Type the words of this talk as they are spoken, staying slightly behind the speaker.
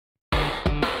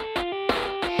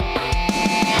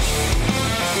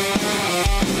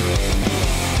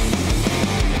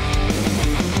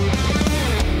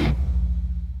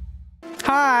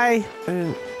Hi.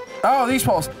 Oh, these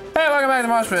poles. Hey, welcome back to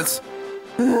Mosh Pits.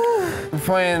 We're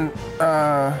playing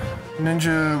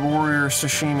Ninja Warrior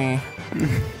Sashimi.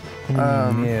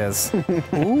 Yes.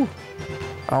 Ooh.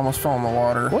 I almost fell in the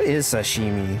water. What is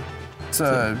sashimi? It's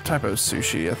a type of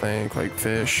sushi, I think, like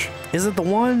fish. Is it the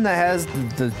one that has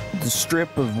the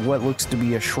strip of what looks to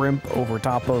be a shrimp over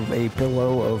top of a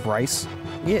pillow of rice?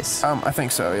 Yes. I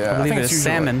think so, yeah. I believe think it's usually,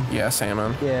 salmon. Yeah,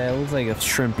 salmon. Yeah, it looks like a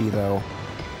shrimpy though.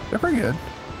 They're pretty good.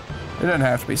 It doesn't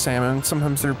have to be salmon.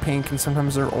 Sometimes they're pink and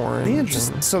sometimes they're orange. Yeah,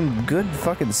 just some good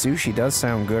fucking sushi does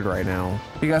sound good right now.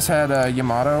 You guys had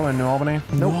Yamato in New Albany?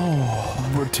 Nope.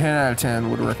 No. 10 out of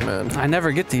 10 would recommend. I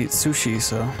never get to eat sushi,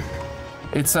 so.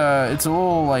 It's a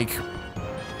little like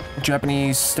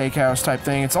Japanese steakhouse type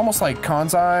thing. It's almost like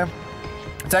Kanzai.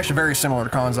 It's actually very similar to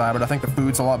Kanzai, but I think the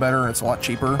food's a lot better and it's a lot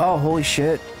cheaper. Oh, holy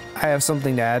shit. I have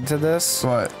something to add to this.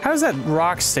 What? How does that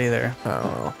rock stay there? I don't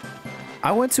know.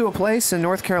 I went to a place in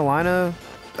North Carolina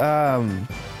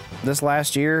this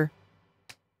last year,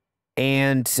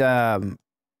 and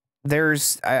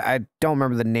there's I don't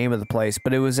remember the name of the place,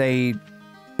 but it was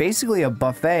basically a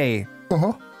buffet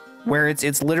where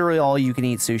it's literally all you can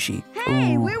eat sushi.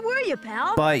 Hey, where were you,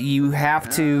 pal? But you have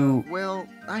to. Well,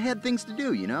 I had things to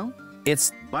do, you know.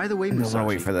 It's. By the way, I'm Musashi, gonna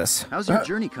wait for this. how's your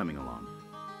journey coming along?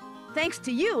 Thanks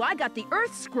to you, I got the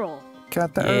Earth Scroll.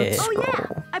 Got the Yeah. Earth Oh Scroll.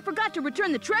 yeah, I forgot to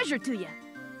return the treasure to you.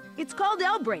 It's called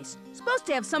Elbrace. Supposed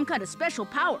to have some kind of special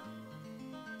power.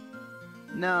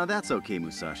 No, that's okay,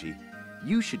 Musashi.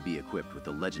 You should be equipped with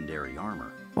the legendary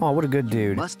armor. Oh, what a good You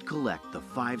dude. must collect the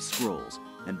 5 scrolls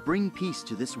and bring peace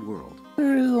to this world.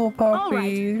 There's a little puppy. All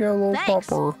right. You got a little Thanks.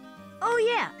 pupper. Oh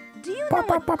yeah, do you know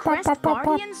what Crest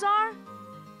Guardians are?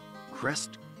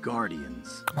 Crest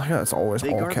Guardians. Oh my god, it's always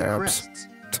They all guard the caps. crests,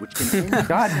 which can only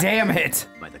God damn it!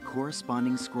 by the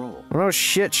corresponding scroll. Oh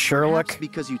shit, Sherlock. Perhaps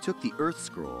because you took the Earth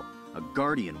Scroll, a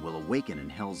guardian will awaken in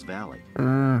Hell's Valley.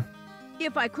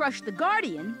 If I crush the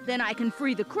Guardian, then I can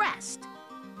free the Crest.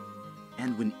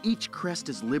 And when each crest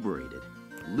is liberated,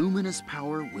 luminous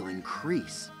power will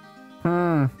increase.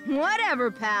 Whatever,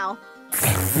 pal.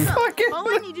 Fucking- All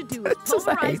I need to do is Just,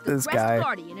 I pulverize hate the this Crest guy.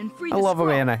 Guardian and free I the love him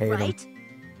scroll, and I hate him. right?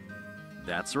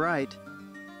 That's right.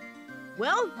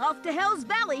 Well, off to Hell's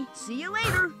Valley. See you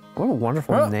later. What a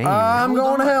wonderful Well, name. I'm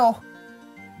going to hell.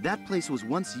 That place was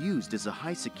once used as a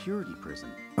high-security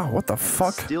prison. Oh, what the And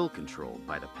fuck? It's still controlled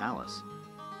by the palace.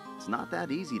 It's not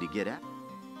that easy to get at.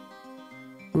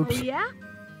 Oops. Oh yeah?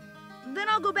 Then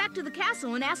I'll go back to the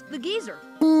castle and ask the geezer.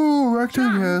 Ooh, back to the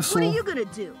John, castle. what are you gonna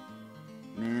do?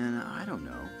 Man, I don't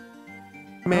know.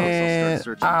 Man, I'll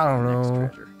start searching I for don't the next know.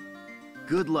 treasure.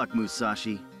 Good luck,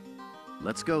 Musashi.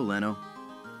 Let's go, Leno.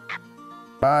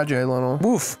 Bye, Jay Leno.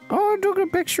 Woof. Oh, I took a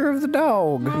picture of the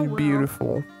dog. Oh, well.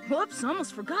 Beautiful. Whoops,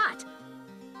 almost forgot.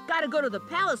 Gotta go to the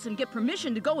palace and get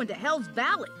permission to go into Hell's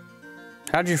Valley.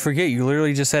 How'd you forget? You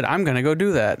literally just said, I'm gonna go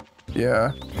do that.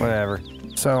 Yeah. Whatever.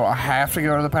 So I have to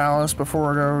go to the palace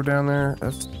before I go down there.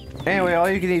 That's Anyway, all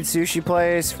you can eat sushi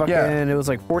place, fucking, Yeah. it was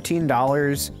like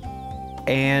 $14.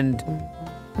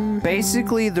 And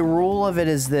basically the rule of it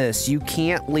is this: you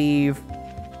can't leave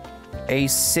a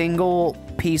single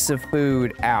piece of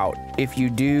food out. If you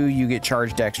do, you get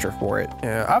charged extra for it.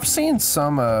 yeah. I've seen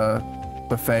some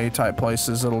buffet type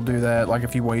places that'll do that. Like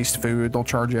if you waste food, they'll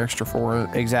charge you extra for it.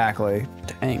 Exactly.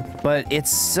 Dang. But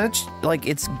it's such, like,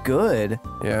 it's good.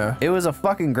 Yeah. It was a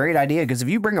fucking great idea, because if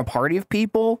you bring a party of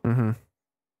people,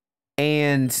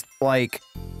 and, like,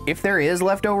 if there is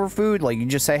leftover food, like, you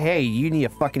just say, hey, you need to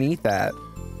fucking eat that.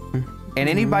 And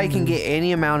anybody can get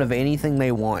any amount of anything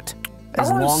they want, as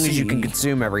wanna long as you can see-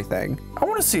 consume everything. I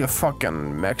want to see a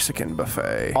fucking Mexican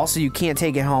buffet. Also, you can't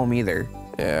take it home either.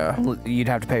 Yeah. You'd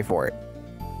have to pay for it.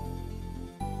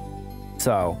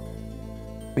 So,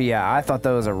 but yeah, I thought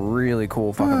that was a really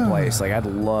cool fucking place. Like, I'd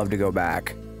love to go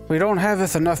back. We don't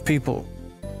have enough people.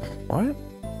 What?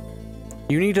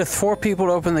 You need 4 people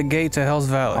to open the gate to Hell's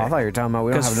Valley. Oh, I thought you were talking about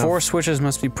we don't have Because enough. 4 switches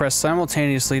must be pressed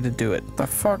simultaneously to do it. The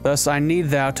fuck? Thus, I need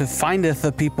thou to findeth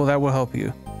the people that will help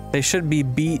you. They should be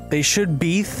They should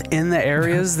be in the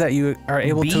areas that you are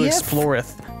able to Beef?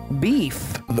 exploreth.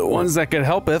 Beef. The ones that could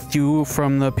helpeth you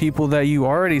from the people that you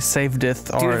already savedeth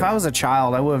Dude, are if I was a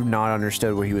child, I would have not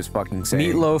understood what he was fucking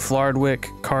saying. Meatloaf, Lardwick,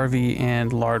 Carvey,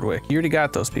 and Lardwick. You already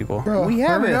got those people. We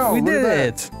have it. go. we Look did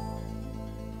at that. it.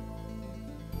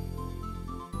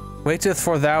 Waiteth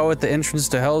for thou at the entrance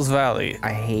to Hell's Valley.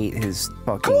 I hate his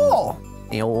fucking Cool.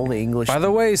 old English. By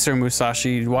the way, Sir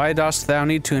Musashi, why dost thou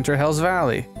need to enter Hell's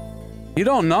Valley? You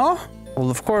don't know? Well,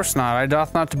 of course not. I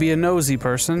doth not to be a nosy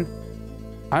person.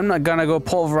 I'm not gonna go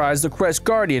pulverize the Crest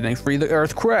Guardian and free the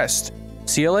Earth Crest.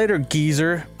 See you later,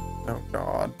 geezer. Oh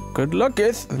god. Good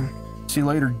lucketh. See you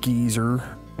later, geezer.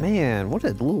 Man, what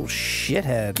a little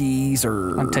shithead.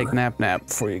 Geezer. I'll take nap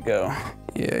before you go.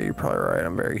 Yeah, you're probably right.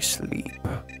 I'm very asleep.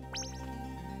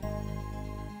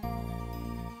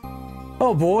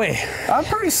 Oh boy. I'm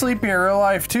pretty sleepy in real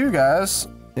life too, guys.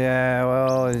 Yeah,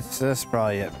 well, that's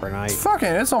probably it for night.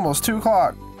 It's almost 2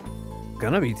 o'clock.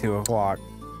 Gonna be 2 o'clock.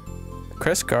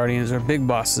 Crest Guardians are big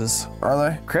bosses. Are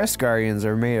they? Crest Guardians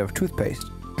are made of toothpaste.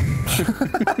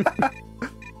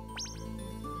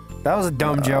 That was a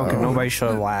dumb joke and nobody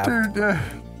should have laughed. Dude,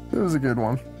 it was a good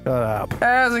one. Shut up.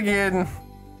 That was a good one.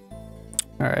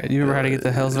 Alright, you remember how to get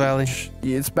to Hell's Valley?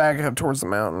 Yeah, it's back up towards the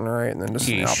mountain, right? And then just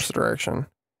in the Yeesh. opposite direction.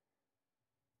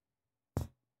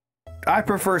 I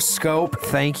prefer Scope,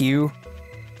 thank you.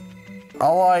 I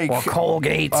like... Or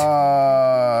Colgate.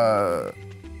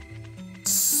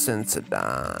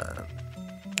 Sensodyne.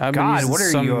 I've been God, using what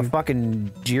are you, a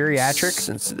fucking geriatric?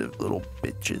 Sensitive little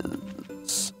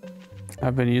bitches.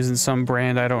 I've been using some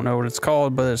brand, I don't know what it's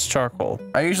called, but it's charcoal.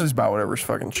 I usually just buy whatever's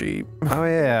fucking cheap. Oh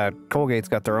yeah, Colgate's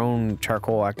got their own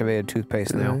charcoal activated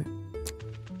toothpaste now.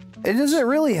 Does it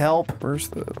really help? Where's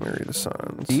the Mary the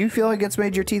Sons? Do you feel like it's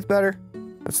made your teeth better?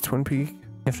 That's Twin Peak. You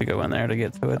have to go in there to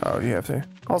get to it. Oh, you have to.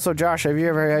 Also, Josh, have you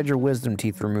ever had your wisdom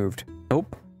teeth removed?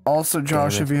 Nope. Also,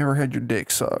 Josh, Damn it. have you ever had your dick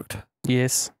sucked?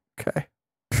 Yes. Okay.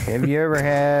 Have you ever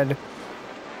had...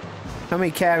 How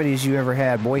many cavities you ever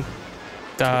had, boy?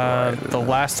 The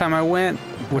last time I went,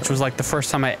 which was like the first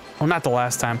time well, not the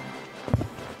last time.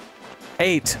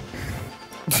 8.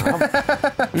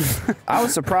 I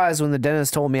was surprised when the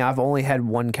dentist told me I've only had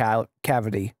one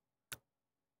cavity.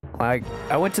 Like,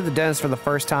 I went to the dentist for the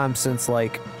first time since,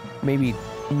 like, maybe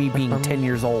me being 10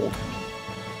 years old.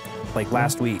 Like,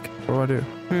 last week. What do I do?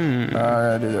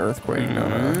 I did the earthquake. No.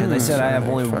 And they said I have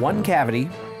only one cavity.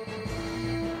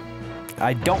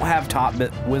 I don't have top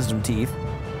wisdom teeth.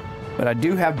 But I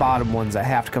do have bottom ones that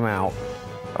have to come out.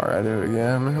 Alright, I do it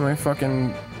again. My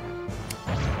fucking...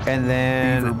 And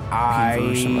then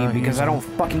because I don't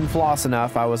fucking floss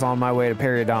enough, I was on my way to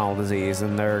periodontal disease,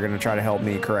 and they're gonna try to help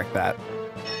me correct that.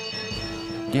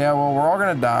 Yeah, well, we're all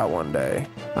gonna die one day.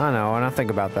 I know, and I think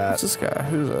about that. What's this guy?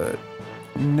 Who's a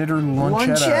knitter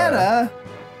lunchetta?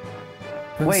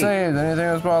 Didn't Wait. say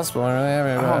anything was possible.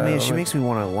 Oh man, she makes me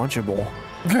want a Lunchable.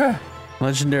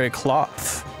 Legendary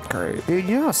cloth. Great. Dude,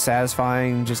 you know how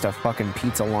satisfying just a fucking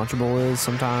pizza Lunchable is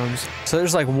sometimes? So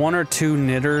there's like 1 or 2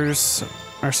 knitters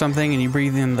or something, and you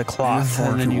breathe in the cloth,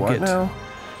 and then you get... now?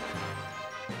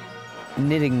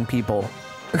 Knitting people.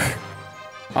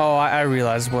 Oh, I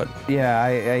realized what... Yeah,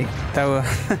 I That was...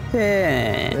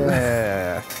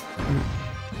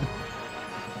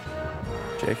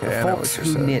 JK, I know folks what you're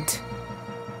who saying. knit.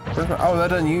 Oh, that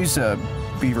doesn't use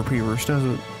beaver peevers, does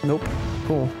it? Nope.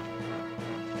 Cool.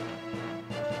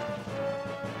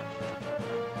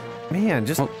 Man,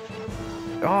 just...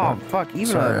 Oh, fuck. Even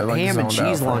Sorry, I, a like, ham and zoned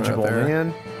out cheese for a minute Lunchable, there.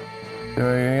 man. Do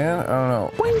it again? I don't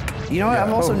know. You know what? Yeah.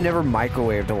 I've also Oh. never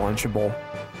microwaved a Lunchable.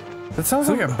 That sounds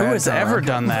like a bad Who has time. ever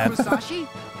done that? Musashi,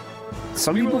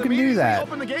 Some we people will can do immediately that.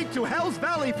 open the gate to Hell's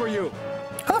Valley for you.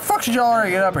 How the fuck did y'all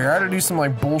already get up here? I had to do some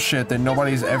like bullshit that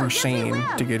nobody's ever seen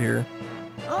to get here.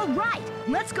 All right,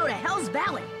 let's go to Hell's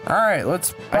Valley. All right,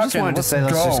 let's. I just wanted to say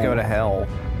let's just go to hell.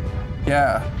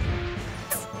 Yeah,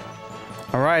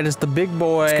 All right, it's the big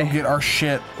boy. let's go get our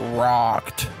shit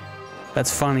rocked.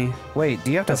 That's funny, Wait,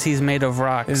 do you have because to... he's made of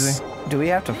rocks. Is he? Do we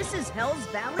have to... This is Hell's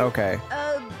Valley? Okay.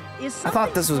 Is I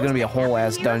thought this was going to be a whole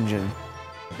ass something dungeon.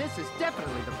 This is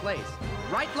definitely the place.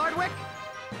 Right, Lardwick?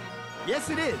 Yes,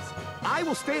 it is. I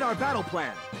will state our battle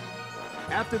plan.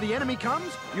 After the enemy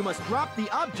comes, you must drop the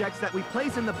objects that we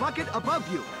place in the bucket above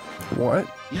you. What?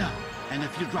 Yeah, and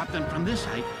if you drop them from this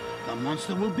height, the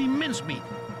monster will be mincemeat.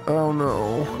 Oh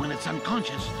no. And when it's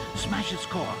unconscious, smash its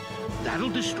core. That'll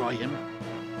destroy him.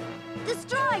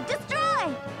 Destroy!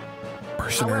 Destroy!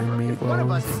 Mercenary However, if one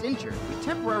of us meatloaf. is injured, we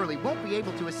temporarily won't be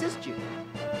able to assist you.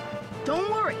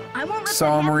 Don't worry, I won't let So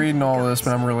that I'm happen. reading all this,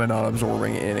 but I'm really not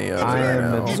absorbing any of it I right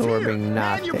am now. absorbing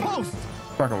Man your nothing. post.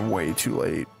 Fucking way too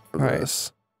late for Right.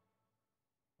 this.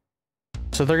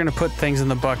 So they're gonna put things in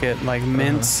the bucket, like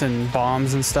mints and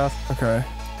bombs and stuff. Okay.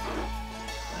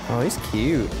 Oh, he's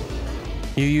cute.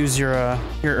 You use your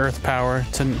earth power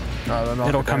to... No, they're not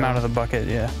It'll come down. out of the bucket,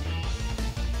 yeah.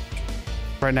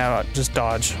 Right now, just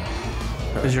dodge.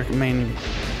 Is your main...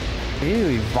 Ew,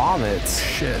 he vomits.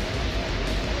 Shit.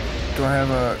 Do I have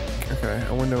a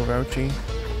window vouchie?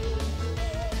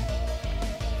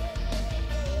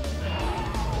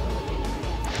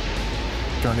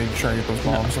 Do I need to try and get those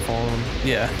bombs to fall on?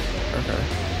 Yeah. Okay.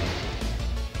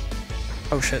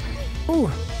 Oh shit.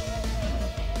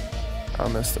 I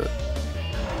missed it.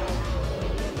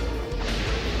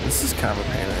 This is kind of a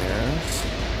pain in the ass.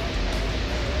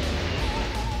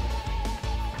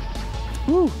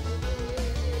 Woo!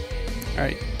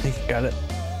 Alright, I think you got it.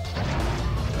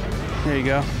 There you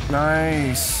go.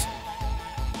 Nice.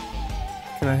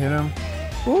 Can I hit him?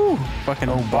 Woo! Fucking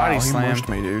body slam. He mushed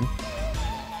me, dude.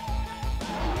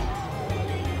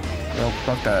 Nope,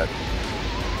 fuck that.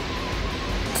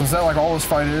 So is that like all this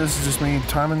fight is? Just me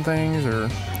timing things, or?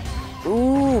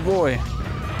 Ooh, boy.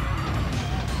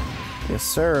 Yes,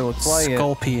 sir. Let's play it.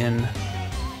 Scorpion.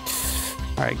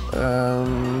 Alright.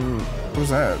 What was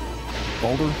that?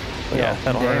 Boulder? Yeah,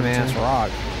 that'll hurt Damn him ass too. rock.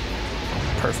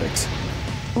 Perfect.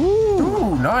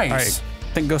 Ooh, nice. Alright. I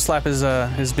think go slap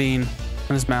his bean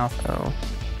in his mouth. Oh.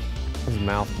 His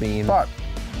mouth being. Fuck.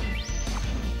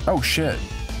 Oh shit.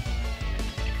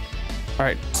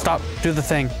 Alright, stop. Do the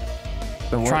thing.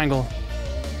 The what? Triangle.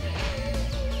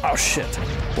 Oh shit.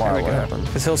 Why? There we What go. happened?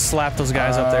 Because he'll slap those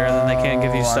guys up there and then they can't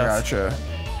give you stuff. I gotcha.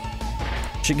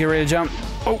 Should get ready to jump.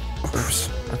 Oh. Oops.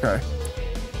 Okay.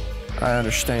 I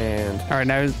understand. Alright,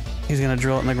 now he's gonna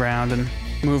drill it in the ground and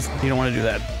move. You don't want to do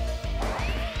that.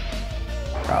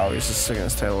 Oh, he's just sticking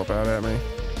his tail up out at me.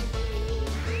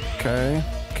 Okay.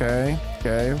 Okay.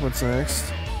 Okay. What's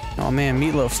next? Oh man,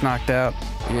 Meatloaf's knocked out.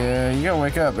 Yeah, you gotta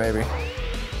wake up, baby.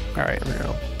 Alright, There we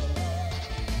go.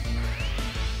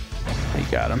 you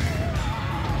got him.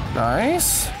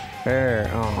 Nice. There.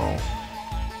 Oh.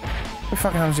 What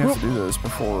fucking times do you have to do this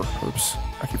before? Oops.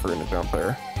 I keep forgetting to jump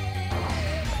there.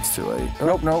 It's too late.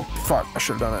 Nope, nope. Fuck. I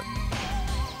should have done it.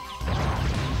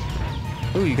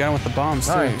 Ooh, you got him with the bombs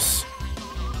too. Nice.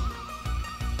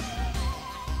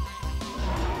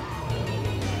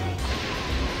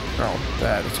 Oh,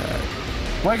 that attack.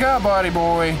 Wake up, buddy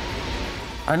boy.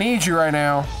 I need you right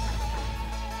now.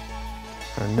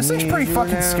 This thing's pretty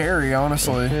fucking scary,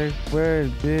 honestly. Where the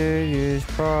biggest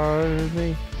part of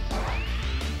me.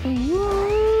 There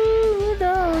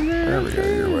we go,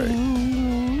 your way.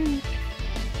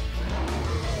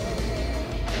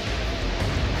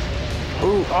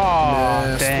 Ooh, oh,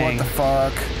 Missed. dang. What the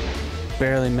fuck?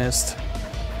 Barely missed.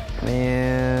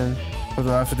 Man. Or do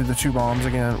I have to do the 2 bombs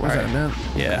again? What's Alright. that meant?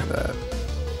 Yeah. Look at that.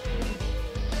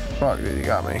 Fuck, dude, you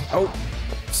got me. Oh.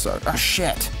 Suck. Oh,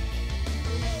 shit.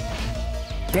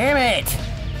 Damn it!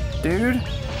 Dude.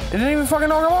 It didn't even fucking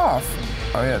knock him off.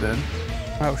 Oh, yeah, it did.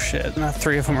 Oh shit. Now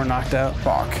 3 of them are knocked out.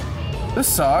 Fuck. This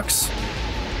sucks.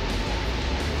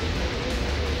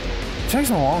 It takes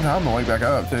him a long time to wake back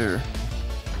up, too.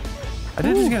 I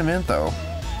did just get him in, though.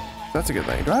 That's a good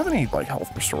thing. Do I have any, like, health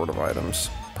restorative items?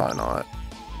 Probably not.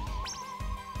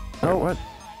 Oh, what?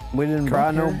 We didn't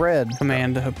buy no bread.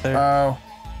 Command up there. Oh.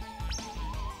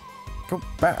 Go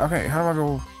back. Okay, how do I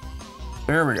go?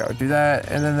 There we go. Do that,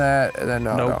 and then that, and then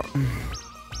no. Nope. No.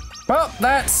 Well,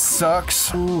 that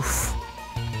sucks. Oof.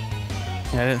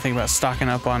 Yeah, I didn't think about stocking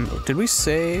up on. Did we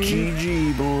say?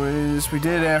 GG, boys. We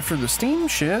did after the Steam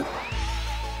shit.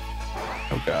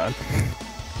 Oh god.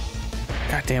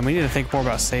 God damn, we need to think more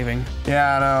about saving.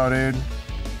 Yeah, I know, dude.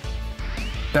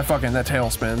 That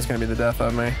tailspin's gonna be the death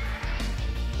of me.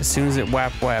 As soon as it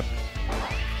whap whap.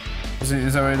 Is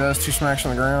that what it does? 2 smacks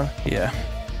on the ground? Yeah.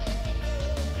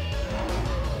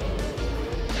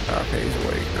 Okay, he's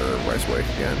awake. Or everybody's awake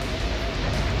again.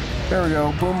 There we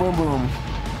go. Boom, boom, boom.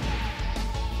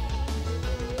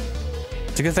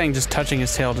 It's a good thing just touching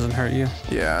his tail doesn't hurt you.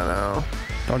 Yeah, I know.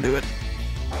 Don't do it.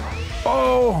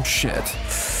 Oh, shit.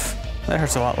 That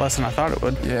hurts a lot less than I thought it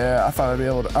would. Yeah, I thought I'd be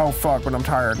able to. Oh, fuck, but I'm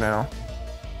tired now.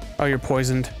 Oh, you're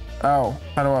poisoned. Oh,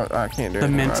 how do I can't do The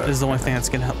anything mint about it. is the only thing that's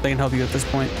gonna help. They can help you at this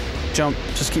point. Jump.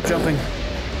 Just keep jumping.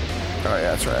 Oh, yeah,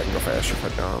 that's right. I can go faster if I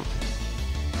jump.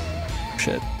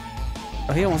 Shit.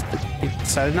 Oh, he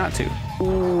decided not to.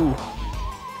 Ooh.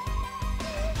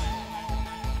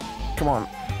 Come on.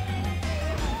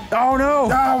 Oh no!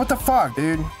 Ah, what the fuck,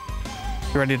 dude? You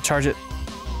ready to charge it?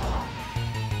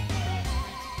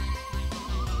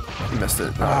 Missed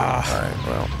it. No. Ah. Alright,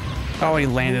 well. Oh, he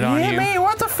landed on Hit you. me?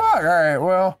 What the fuck? Alright,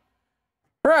 well.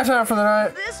 We're out of time for the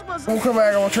night. This was We'll come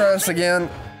back and we'll try this again.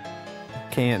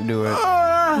 Can't do it.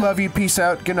 Love you. Peace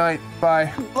out. Good night.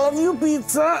 Bye. Love you,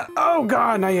 pizza. Oh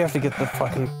god, now you have to get the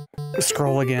fucking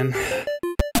scroll again.